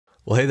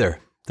Well, hey there.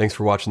 Thanks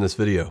for watching this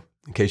video.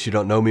 In case you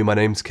don't know me, my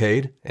name's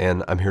Cade,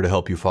 and I'm here to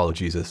help you follow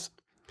Jesus.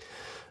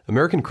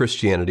 American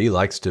Christianity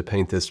likes to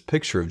paint this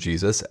picture of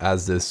Jesus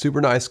as this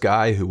super nice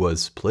guy who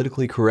was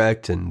politically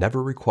correct and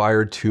never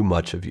required too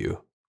much of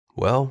you.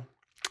 Well,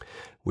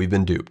 we've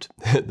been duped.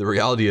 The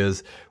reality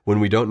is, when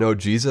we don't know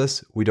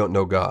Jesus, we don't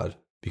know God,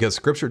 because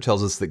Scripture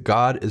tells us that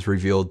God is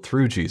revealed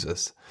through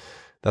Jesus.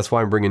 That's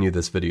why I'm bringing you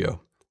this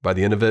video. By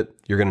the end of it,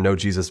 you're going to know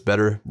Jesus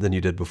better than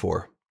you did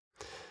before.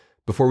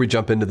 Before we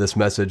jump into this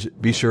message,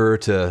 be sure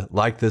to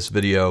like this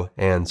video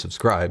and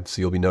subscribe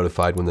so you'll be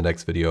notified when the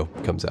next video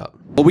comes out.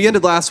 Well, we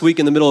ended last week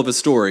in the middle of a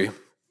story.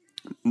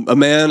 A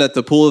man at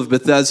the pool of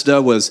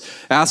Bethesda was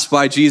asked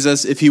by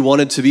Jesus if he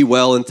wanted to be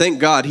well, and thank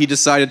God he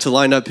decided to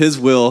line up his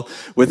will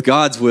with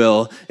God's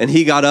will, and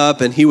he got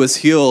up and he was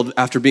healed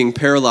after being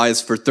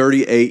paralyzed for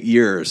 38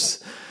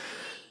 years.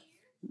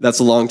 That's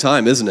a long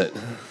time, isn't it?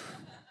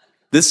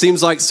 This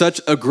seems like such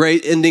a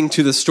great ending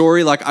to the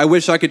story. Like, I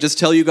wish I could just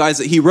tell you guys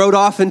that he rode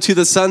off into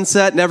the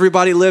sunset and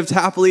everybody lived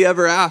happily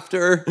ever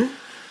after.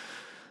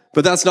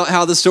 But that's not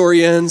how the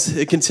story ends.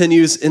 It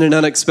continues in an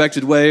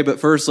unexpected way. But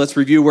first, let's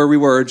review where we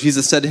were.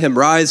 Jesus said to him,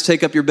 "Rise,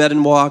 take up your bed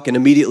and walk." And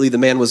immediately the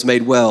man was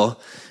made well.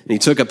 And he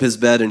took up his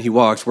bed and he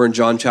walked. We're in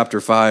John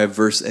chapter 5,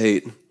 verse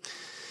 8.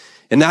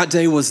 And that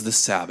day was the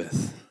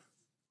Sabbath.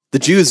 The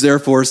Jews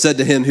therefore said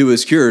to him who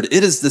was cured,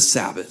 "It is the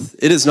Sabbath.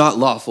 It is not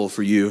lawful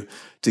for you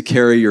to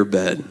carry your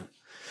bed."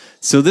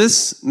 So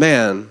this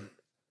man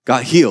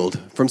got healed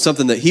from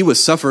something that he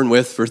was suffering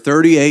with for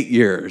 38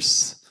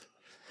 years.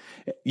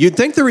 You'd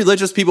think the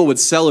religious people would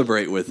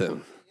celebrate with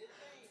him.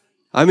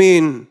 I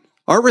mean,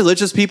 aren't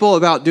religious people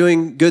about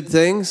doing good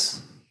things?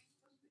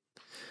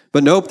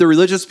 But nope, the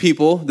religious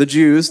people, the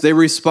Jews, they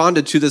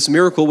responded to this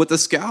miracle with a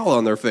scowl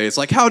on their face.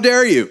 Like, how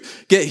dare you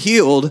get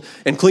healed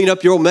and clean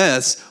up your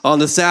mess on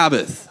the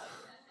Sabbath?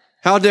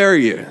 How dare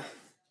you?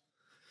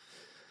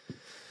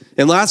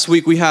 And last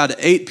week we had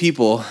 8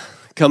 people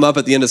come up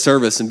at the end of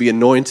service and be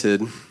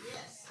anointed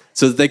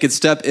so that they could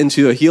step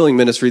into a healing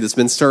ministry that's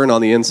been stirring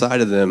on the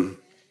inside of them.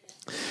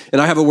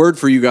 And I have a word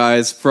for you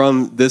guys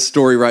from this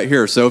story right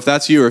here. So if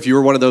that's you, or if you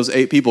were one of those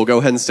 8 people, go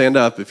ahead and stand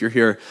up if you're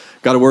here.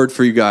 Got a word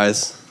for you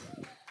guys.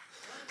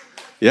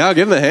 Yeah,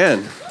 give them a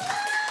hand.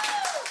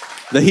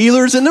 The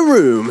healer's in the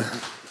room.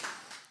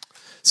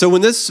 So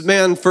when this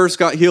man first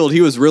got healed,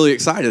 he was really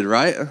excited,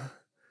 right?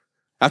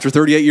 After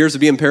 38 years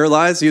of being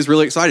paralyzed, he was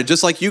really excited.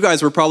 Just like you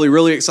guys were probably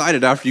really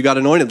excited after you got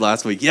anointed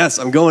last week. Yes,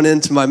 I'm going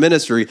into my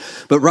ministry.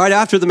 But right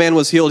after the man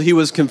was healed, he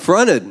was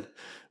confronted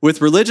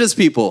with religious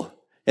people,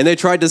 and they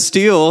tried to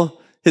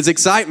steal his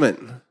excitement.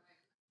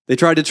 They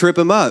tried to trip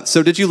him up.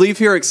 So did you leave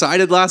here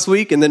excited last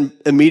week and then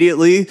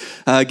immediately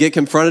get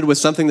confronted with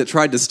something that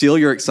tried to steal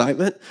your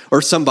excitement?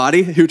 Or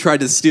somebody who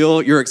tried to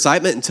steal your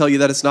excitement and tell you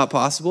that it's not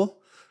possible?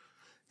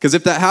 Because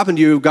if that happened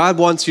to you, God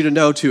wants you to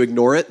know to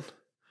ignore it.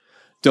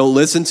 Don't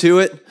listen to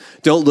it.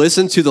 Don't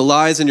listen to the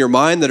lies in your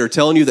mind that are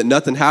telling you that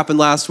nothing happened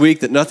last week,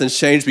 that nothing's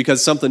changed,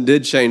 because something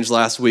did change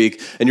last week,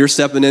 and you're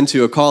stepping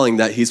into a calling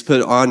that he's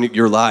put on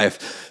your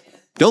life.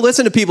 Don't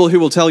listen to people who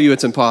will tell you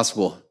it's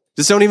impossible.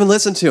 Just don't even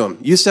listen to them.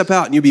 You step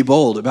out and you be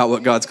bold about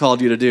what God's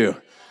called you to do.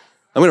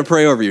 I'm going to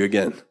pray over you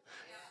again.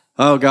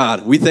 Oh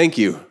God, we thank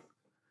you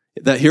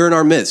that here in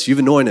our midst, you've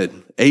anointed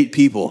 8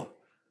 people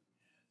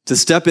to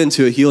step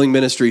into a healing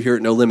ministry here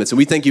at No Limits. And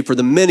we thank you for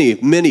the many,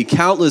 many,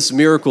 countless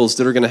miracles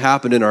that are going to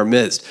happen in our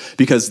midst,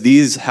 because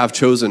these have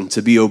chosen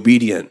to be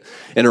obedient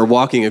and are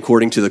walking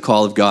according to the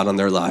call of God on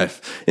their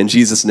life. In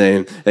Jesus'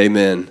 name,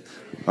 amen.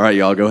 All right,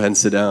 y'all, go ahead and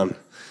sit down.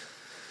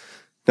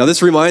 Now,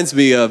 this reminds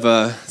me of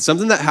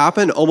something that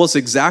happened almost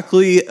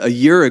exactly a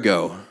year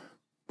ago.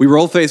 We were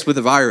all faced with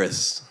a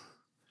virus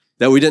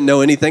that we didn't know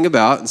anything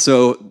about, and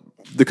so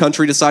the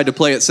country decided to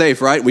play it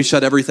safe, right? We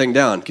shut everything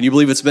down. Can you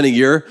believe it's been a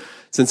year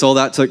since all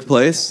that took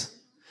place?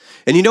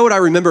 And you know what I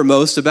remember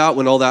most about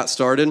when all that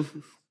started?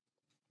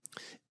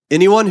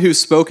 Anyone who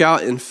spoke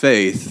out in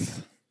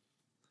faith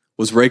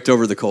was raked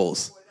over the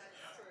coals.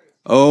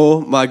 Oh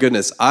my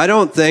goodness. I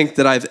don't think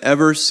that I've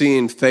ever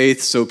seen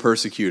faith so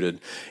persecuted.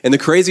 And the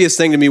craziest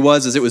thing to me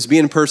was it was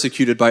being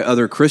persecuted by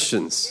other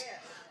Christians.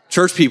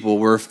 Church people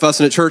were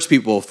fussing at church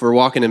people for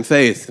walking in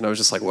faith. And I was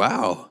just like,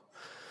 wow.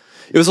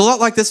 It was a lot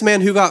like this man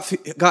who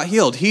got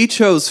healed. He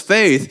chose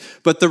faith,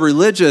 but the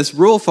religious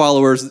rule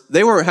followers,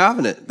 they weren't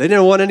having it. They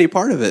didn't want any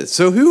part of it.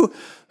 So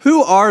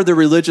who are the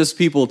religious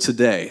people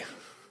today?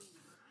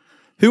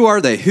 Who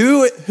are they?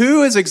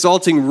 Who is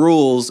exalting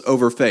rules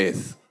over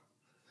faith?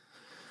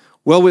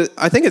 Well,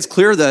 I think it's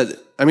clear that,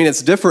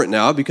 it's different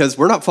now because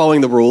we're not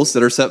following the rules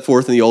that are set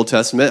forth in the Old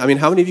Testament.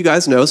 How many of you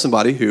guys know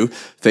somebody who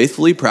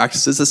faithfully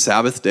practices a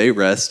Sabbath day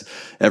rest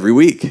every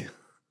week?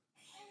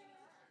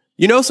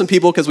 You know some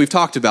people because we've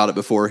talked about it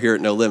before here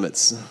at No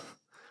Limits.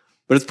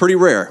 But it's pretty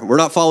rare. We're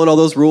not following all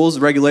those rules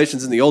and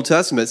regulations in the Old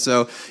Testament.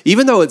 So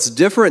even though it's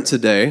different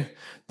today,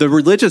 the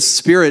religious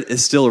spirit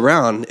is still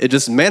around. It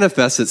just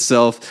manifests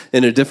itself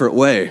in a different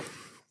way.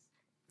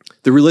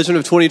 The religion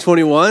of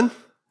 2021,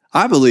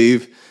 I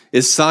believe,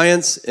 is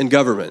science and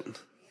government.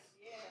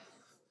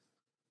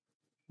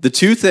 The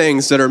two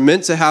things that are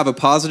meant to have a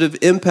positive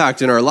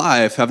impact in our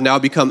life have now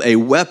become a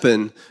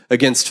weapon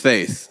against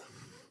faith.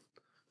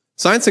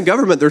 Science and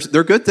government,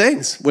 they're good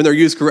things when they're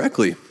used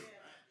correctly.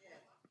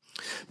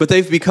 But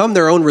they've become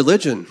their own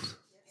religion.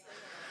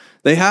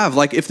 They have,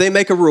 like if they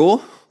make a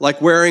rule, like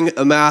wearing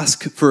a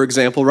mask, for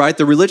example, right?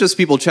 The religious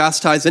people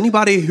chastise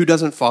anybody who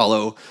doesn't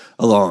follow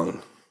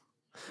along.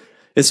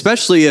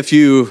 Especially if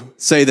you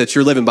say that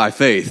you're living by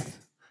faith.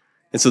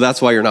 And so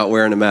that's why you're not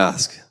wearing a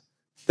mask.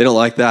 They don't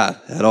like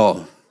that at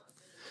all.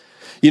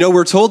 You know,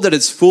 we're told that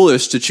it's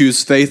foolish to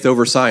choose faith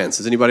over science.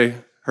 Has anybody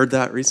heard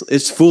that recently?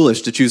 It's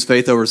foolish to choose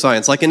faith over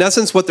science. Like in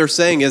essence, what they're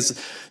saying is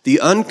the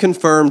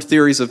unconfirmed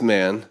theories of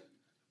man,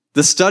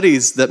 the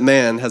studies that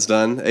man has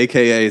done,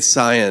 aka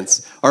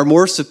science, are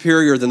more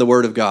superior than the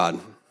word of God.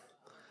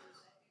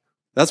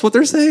 That's what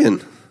they're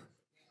saying.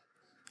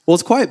 Well,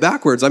 it's quite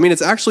backwards. I mean,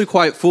 it's actually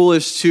quite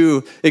foolish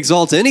to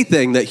exalt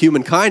anything that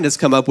humankind has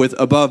come up with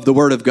above the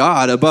word of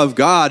God, above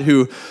God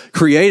who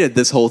created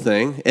this whole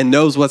thing and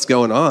knows what's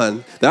going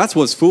on. That's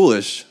what's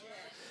foolish.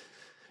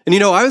 And you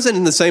know, I was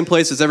in the same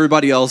place as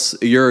everybody else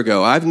a year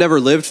ago. I've never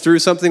lived through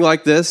something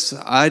like this.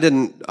 I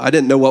didn't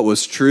know what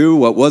was true,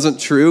 what wasn't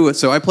true.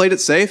 So I played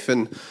it safe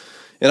and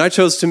I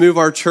chose to move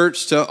our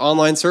church to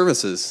online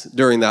services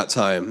during that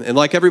time. And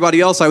like everybody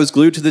else, I was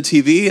glued to the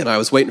TV and I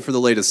was waiting for the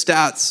latest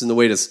stats and the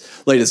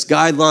latest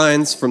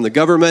guidelines from the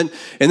government.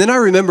 And then I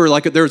remember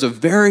like there was a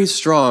very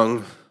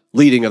strong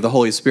leading of the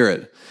Holy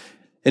Spirit.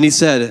 And he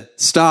said,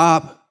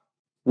 stop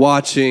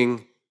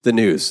watching the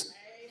news.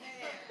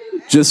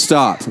 Just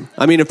stop.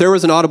 I mean, if there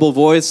was an audible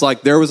voice,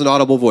 like there was an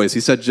audible voice. He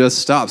said, just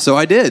stop. So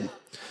I did.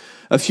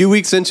 A few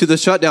weeks into the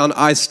shutdown,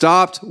 I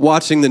stopped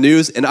watching the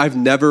news and I've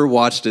never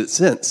watched it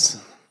since.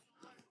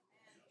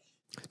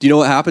 Do you know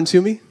what happened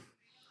to me?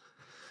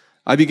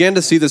 I began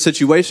to see the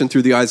situation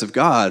through the eyes of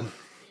God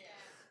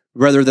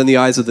rather than the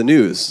eyes of the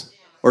news.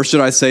 Or should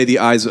I say the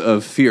eyes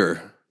of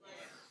fear,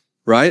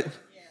 right?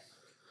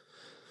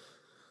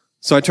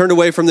 So I turned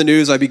away from the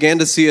news. I began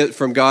to see it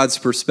from God's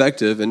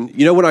perspective. And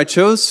you know, when I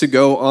chose to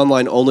go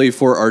online only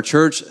for our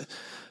church,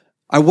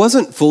 I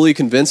wasn't fully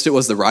convinced it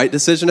was the right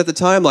decision at the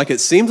time. Like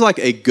it seemed like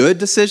a good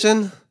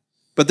decision,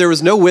 but there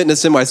was no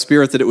witness in my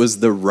spirit that it was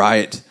the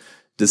right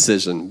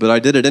decision. But I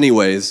did it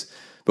anyways.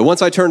 But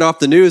once I turned off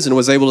the news and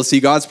was able to see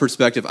God's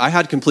perspective, I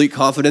had complete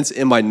confidence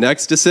in my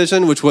next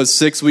decision, which was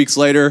 6 weeks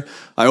later,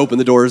 I opened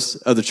the doors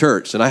of the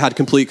church, and I had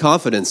complete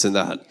confidence in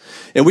that.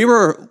 And we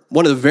were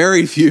one of the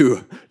very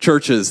few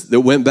churches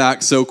that went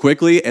back so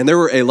quickly, and there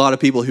were a lot of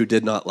people who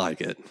did not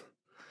like it.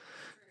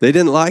 They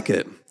didn't like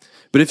it.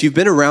 But if you've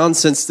been around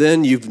since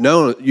then, you've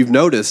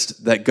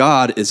noticed that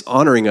God is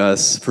honoring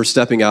us for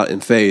stepping out in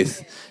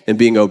faith and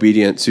being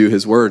obedient to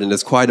his word, and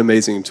it's quite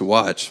amazing to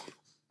watch.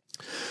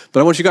 But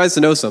I want you guys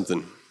to know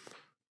something.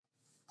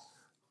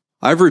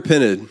 I've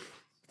repented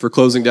for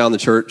closing down the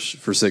church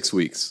for 6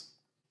 weeks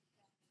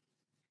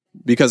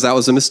because that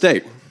was a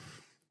mistake.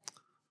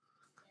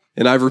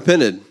 And I've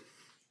repented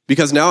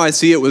because now I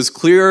see it was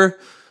clear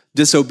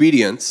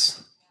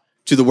disobedience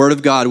to the word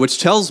of God, which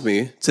tells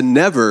me to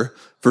never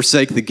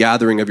forsake the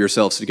gathering of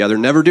yourselves together.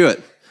 Never do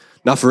it,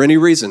 not for any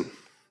reason.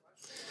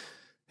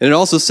 And it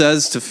also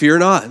says to fear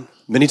not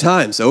many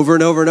times, over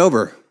and over and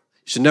over.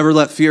 You should never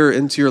let fear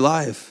into your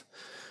life.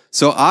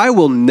 So I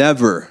will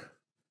never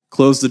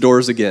close the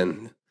doors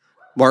again.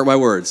 Mark my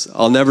words,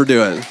 I'll never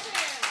do it.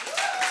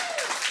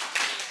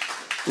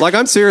 Like,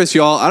 I'm serious,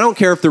 y'all. I don't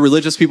care if the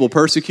religious people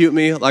persecute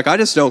me. Like, I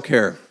just don't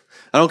care.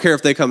 I don't care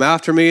if they come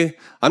after me.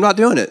 I'm not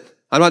doing it.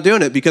 I'm not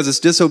doing it because it's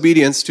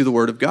disobedience to the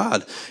word of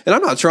God. And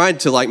I'm not trying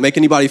to like make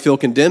anybody feel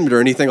condemned or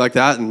anything like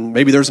that. And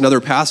maybe there's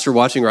another pastor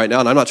watching right now,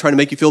 and I'm not trying to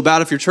make you feel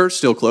bad if your church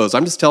still closed.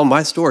 I'm just telling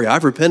my story.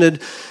 I've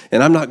repented,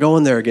 and I'm not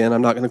going there again.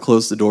 I'm not going to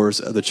close the doors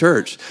of the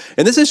church.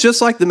 And this is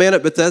just like the man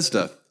at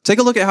Bethesda. Take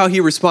a look at how he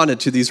responded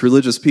to these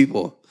religious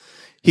people.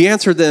 He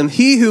answered them,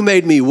 "He who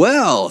made me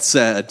well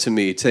said to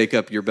me, take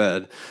up your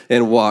bed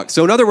and walk."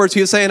 So in other words,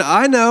 he was saying,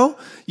 I know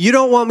you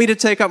don't want me to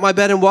take up my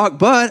bed and walk,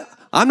 but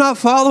I'm not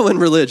following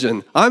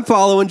religion. I'm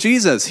following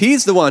Jesus.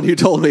 He's the one who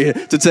told me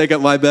to take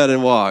up my bed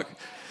and walk.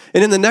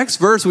 And in the next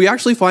verse, we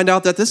actually find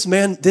out that this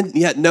man didn't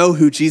yet know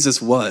who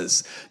Jesus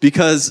was,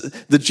 because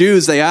the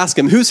Jews, they ask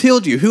him, "Who's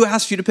healed you? Who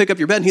asked you to pick up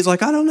your bed?" And he's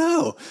like, "I don't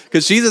know,"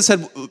 because Jesus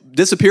had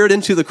disappeared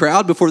into the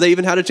crowd before they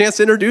even had a chance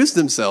to introduce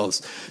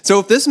themselves. So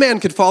if this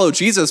man could follow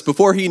Jesus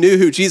before he knew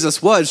who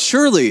Jesus was,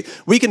 surely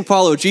we can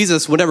follow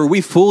Jesus whenever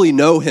we fully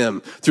know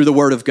him through the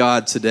word of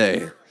God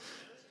today.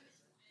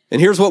 And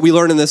here's what we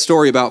learn in this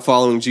story about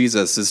following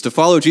Jesus, is to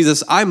follow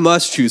Jesus, I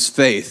must choose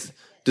faith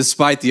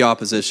despite the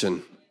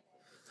opposition.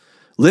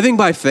 Living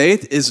by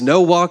faith is no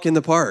walk in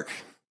the park.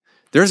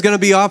 There's going to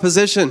be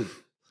opposition.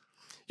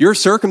 Your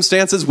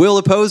circumstances will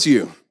oppose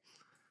you.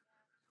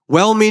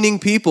 Well-meaning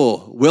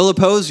people will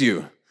oppose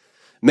you.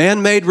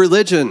 Man-made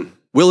religion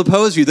will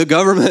oppose you. The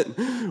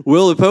government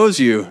will oppose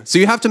you. So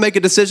you have to make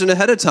a decision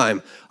ahead of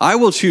time. I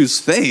will choose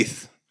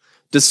faith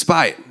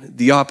despite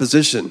the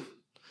opposition.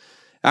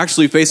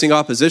 Actually, facing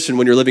opposition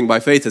when you're living by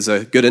faith is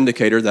a good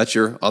indicator that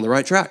you're on the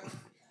right track.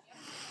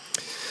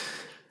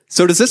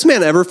 So does this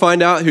man ever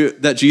find out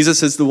that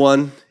Jesus is the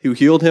one who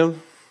healed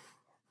him?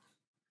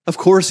 Of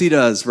course he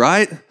does,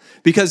 right?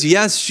 Because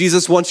yes,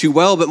 Jesus wants you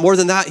well, but more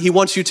than that, he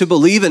wants you to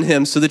believe in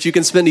him so that you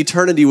can spend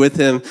eternity with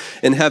him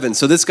in heaven.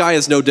 So this guy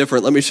is no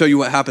different. Let me show you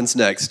what happens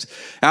next.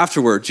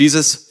 Afterward,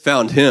 Jesus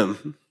found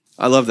him.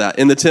 I love that.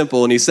 In the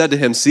temple, and he said to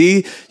him,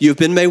 "See, you've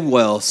been made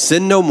well.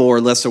 Sin no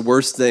more, lest a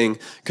worse thing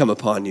come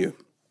upon you."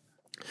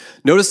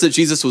 Notice that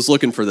Jesus was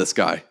looking for this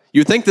guy.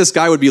 You'd think this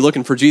guy would be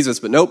looking for Jesus,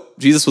 but nope,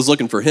 Jesus was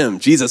looking for him.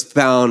 Jesus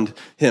found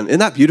him. Isn't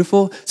that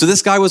beautiful? So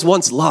this guy was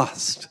once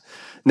lost.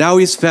 Now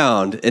he's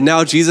found, and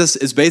now Jesus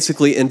is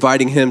basically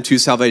inviting him to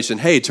salvation.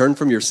 Hey, turn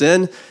from your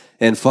sin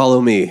and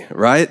follow me,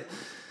 right?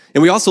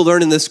 And we also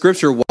learn in this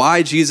scripture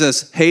why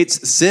Jesus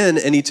hates sin,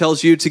 and he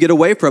tells you to get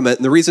away from it.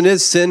 And the reason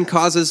is sin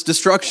causes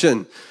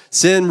destruction.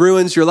 Sin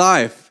ruins your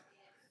life.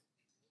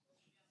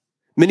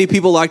 Many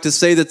people like to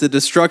say that the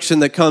destruction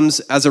that comes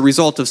as a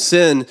result of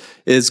sin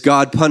is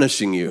God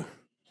punishing you.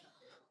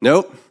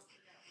 Nope.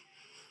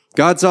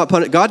 God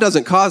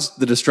doesn't cause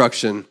the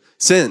destruction.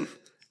 Sin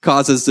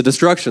causes the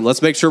destruction.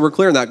 Let's make sure we're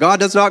clear on that. God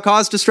does not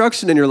cause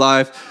destruction in your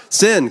life.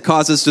 Sin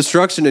causes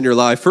destruction in your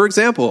life. For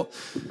example,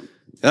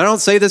 and I don't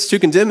say this to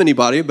condemn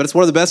anybody, but it's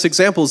one of the best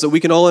examples that we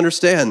can all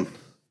understand.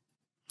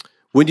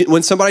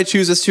 When somebody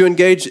chooses to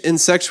engage in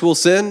sexual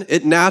sin,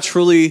 it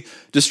naturally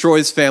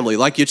destroys family.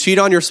 Like you cheat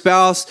on your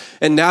spouse,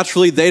 and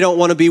naturally they don't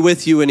want to be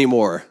with you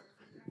anymore.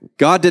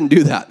 God didn't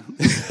do that.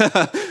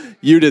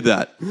 You did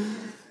that.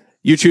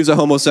 You choose a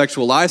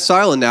homosexual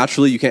lifestyle, and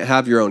naturally you can't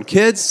have your own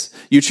kids.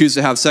 You choose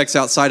to have sex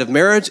outside of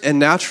marriage, and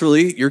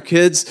naturally your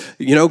kids,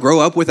 grow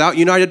up without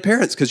united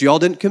parents because you all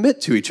didn't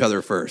commit to each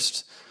other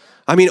first.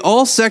 I mean,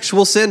 all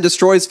sexual sin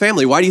destroys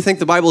family. Why do you think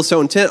the Bible is so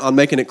intent on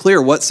making it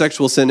clear what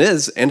sexual sin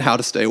is and how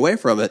to stay away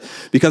from it?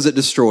 Because it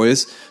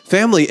destroys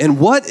family. And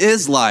what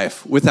is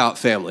life without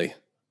family?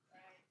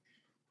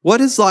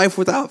 What is life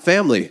without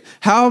family?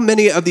 How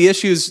many of the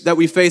issues that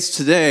we face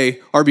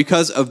today are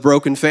because of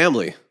broken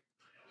family?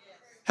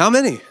 How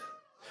many?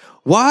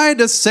 Why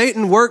does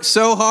Satan work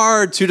so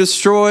hard to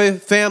destroy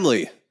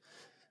family?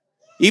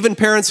 Even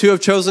parents who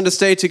have chosen to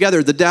stay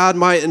together, the dad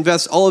might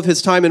invest all of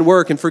his time in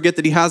work and forget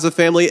that he has a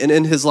family and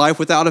end his life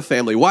without a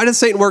family. Why does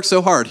Satan work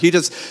so hard? He's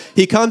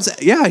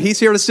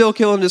here to steal,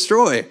 kill, and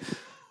destroy.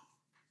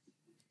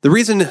 The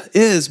reason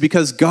is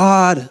because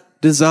God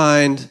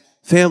designed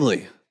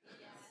family.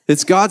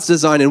 It's God's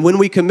design, and when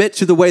we commit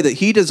to the way that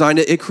he designed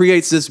it, it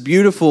creates this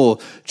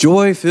beautiful,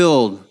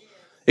 joy-filled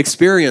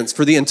experience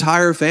for the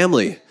entire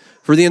family.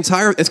 It's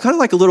kind of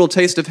like a little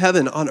taste of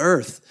heaven on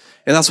earth,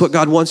 and that's what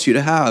God wants you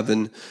to have.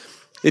 And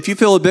if you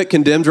feel a bit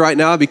condemned right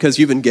now because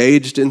you've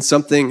engaged in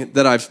something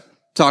that I've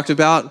talked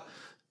about,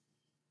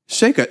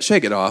 shake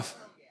it off.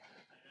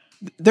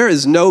 There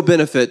is no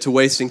benefit to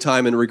wasting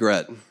time in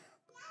regret.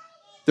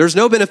 There's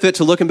no benefit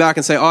to looking back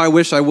and say, "Oh, I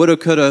wish I would have,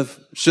 could have,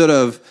 should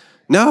have."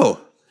 No,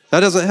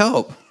 that doesn't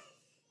help.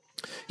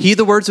 Heed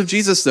the words of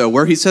Jesus, though,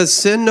 where he says,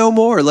 "Sin no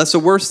more, lest a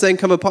worse thing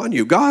come upon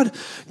you." God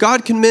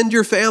can mend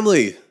your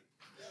family.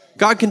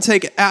 God can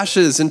take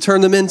ashes and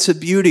turn them into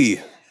beauty.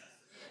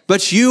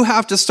 But you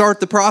have to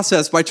start the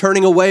process by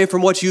turning away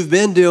from what you've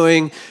been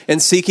doing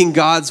and seeking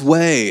God's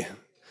way.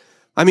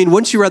 I mean,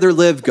 wouldn't you rather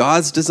live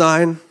God's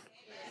design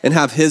and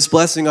have his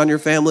blessing on your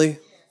family?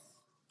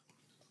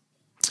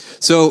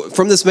 So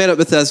from this man at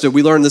Bethesda,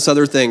 we learned this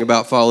other thing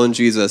about following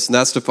Jesus, and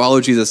that's to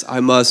follow Jesus,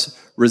 I must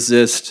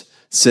resist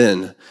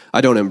sin.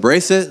 I don't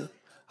embrace it.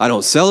 I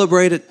don't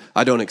celebrate it.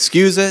 I don't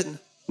excuse it.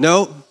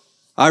 No,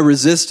 I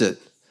resist it.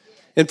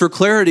 And for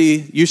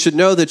clarity, you should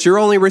know that you're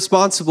only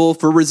responsible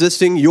for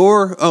resisting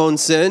your own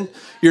sin.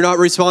 You're not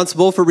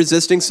responsible for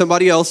resisting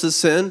somebody else's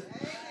sin.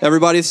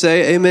 Everybody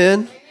say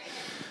amen.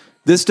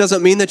 This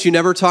doesn't mean that you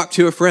never talk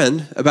to a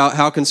friend about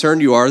how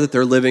concerned you are that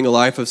they're living a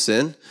life of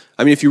sin.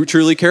 I mean, if you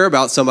truly care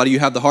about somebody, you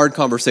have the hard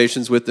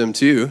conversations with them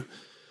too.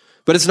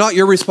 But it's not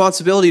your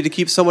responsibility to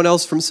keep someone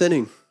else from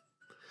sinning.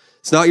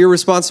 It's not your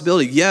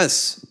responsibility.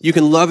 Yes, you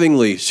can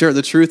lovingly share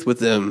the truth with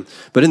them,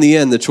 but in the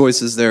end, the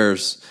choice is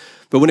theirs.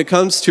 But when it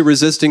comes to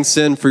resisting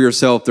sin for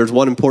yourself, there's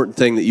one important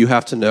thing that you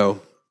have to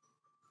know.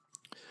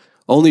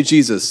 Only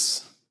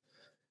Jesus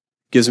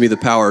gives me the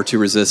power to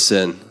resist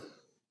sin.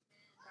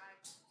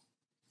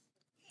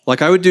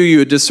 Like I would do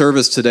you a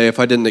disservice today if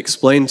I didn't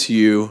explain to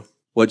you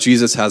what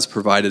Jesus has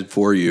provided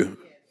for you.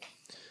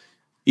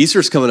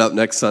 Easter's coming up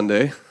next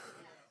Sunday.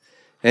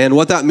 And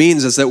what that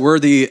means is that we're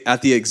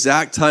at the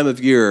exact time of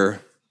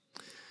year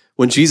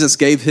when Jesus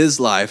gave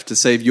his life to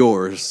save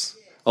yours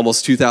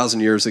almost 2,000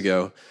 years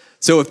ago.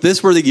 So if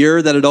this were the year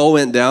that it all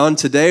went down,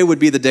 today would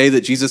be the day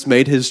that Jesus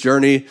made his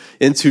journey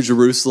into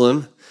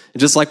Jerusalem.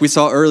 And just like we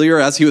saw earlier,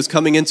 as he was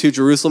coming into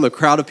Jerusalem, a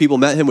crowd of people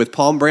met him with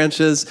palm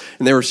branches,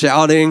 and they were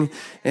shouting.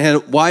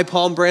 And why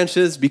palm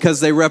branches?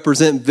 Because they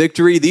represent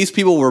victory. These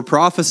people were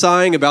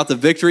prophesying about the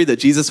victory that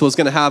Jesus was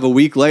going to have a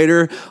week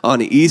later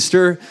on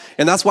Easter.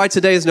 And that's why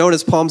today is known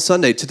as Palm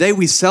Sunday. Today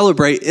we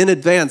celebrate in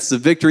advance the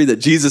victory that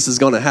Jesus is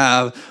going to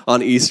have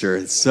on Easter.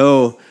 It's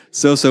so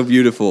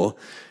beautiful.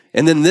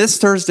 And then this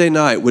Thursday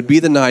night would be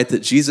the night that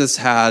Jesus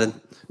had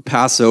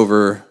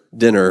Passover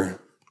dinner.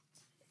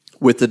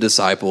 with the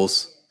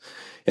disciples.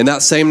 And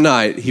that same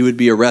night, he would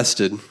be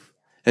arrested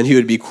and he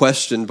would be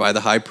questioned by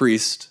the high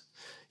priest.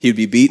 He would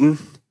be beaten.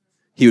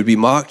 He would be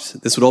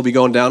mocked. This would all be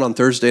going down on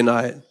Thursday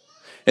night.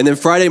 And then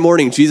Friday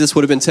morning, Jesus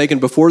would have been taken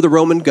before the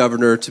Roman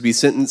governor to be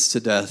sentenced to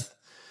death.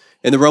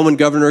 And the Roman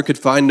governor could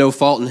find no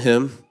fault in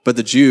him, but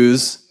the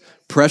Jews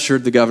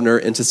pressured the governor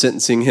into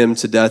sentencing him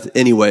to death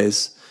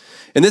anyways.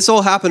 And this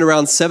all happened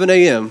around 7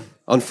 a.m.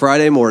 on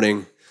Friday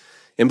morning.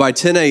 And by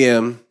 10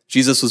 a.m.,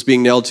 Jesus was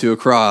being nailed to a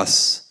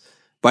cross.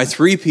 By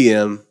 3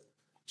 p.m.,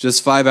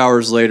 just 5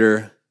 hours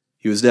later,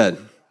 he was dead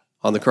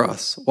on the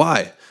cross.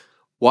 Why?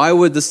 Why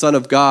would the Son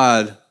of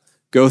God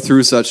go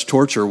through such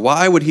torture?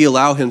 Why would he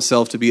allow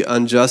himself to be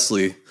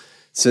unjustly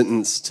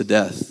sentenced to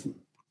death?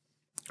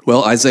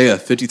 Well, Isaiah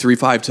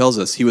 53:5 tells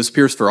us he was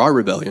pierced for our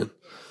rebellion.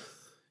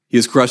 He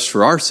was crushed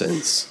for our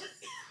sins.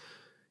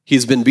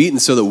 He's been beaten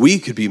so that we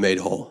could be made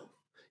whole.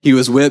 He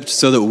was whipped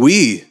so that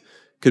we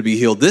could be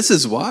healed. This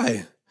is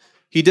why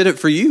he did it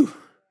for you.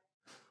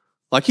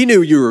 Like he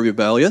knew you were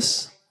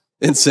rebellious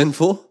and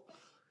sinful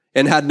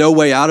and had no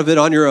way out of it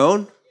on your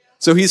own.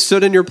 So he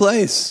stood in your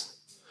place.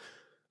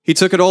 He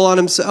took it all on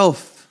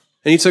himself,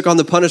 and he took on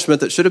the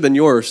punishment that should have been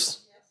yours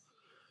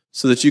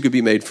so that you could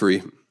be made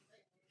free.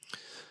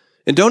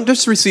 And don't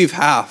just receive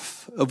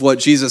half of what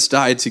Jesus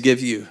died to give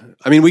you.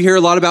 I mean, we hear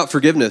a lot about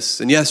forgiveness,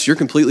 and yes, you're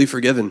completely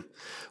forgiven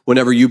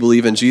whenever you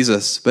believe in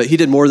Jesus, but he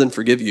did more than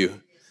forgive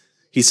you.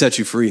 He set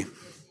you free.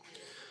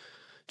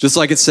 Just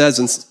like it says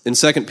in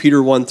 2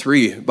 Peter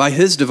 1:3, by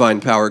his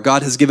divine power,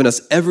 God has given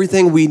us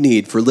everything we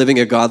need for living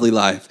a godly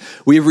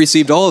life. We have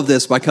received all of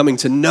this by coming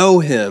to know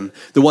him,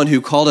 the one who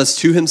called us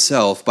to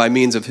himself by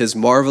means of his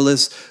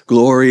marvelous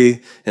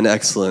glory and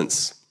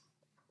excellence.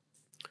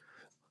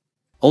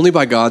 Only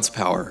by God's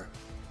power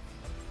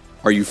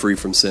are you free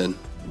from sin.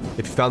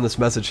 If you found this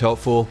message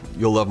helpful,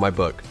 you'll love my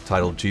book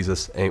titled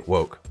Jesus Ain't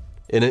Woke.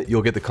 In it,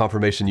 you'll get the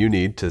confirmation you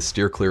need to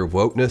steer clear of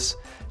wokeness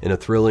in a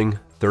thrilling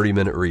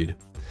 30-minute read.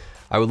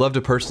 I would love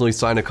to personally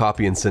sign a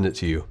copy and send it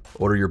to you.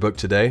 Order your book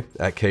today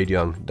at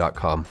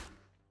cadeyoung.com.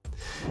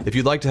 If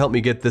you'd like to help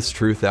me get this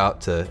truth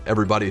out to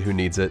everybody who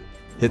needs it,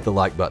 hit the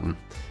like button.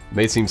 It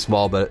may seem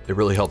small, but it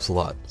really helps a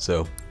lot.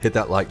 So hit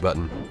that like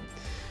button.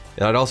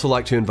 And I'd also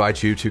like to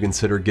invite you to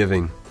consider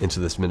giving into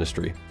this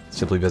ministry.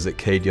 Simply visit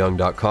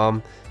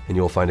cadeyoung.com and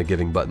you'll find a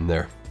giving button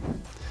there.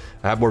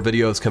 I have more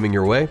videos coming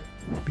your way.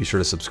 Be sure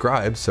to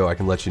subscribe so I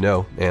can let you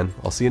know, and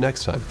I'll see you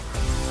next time.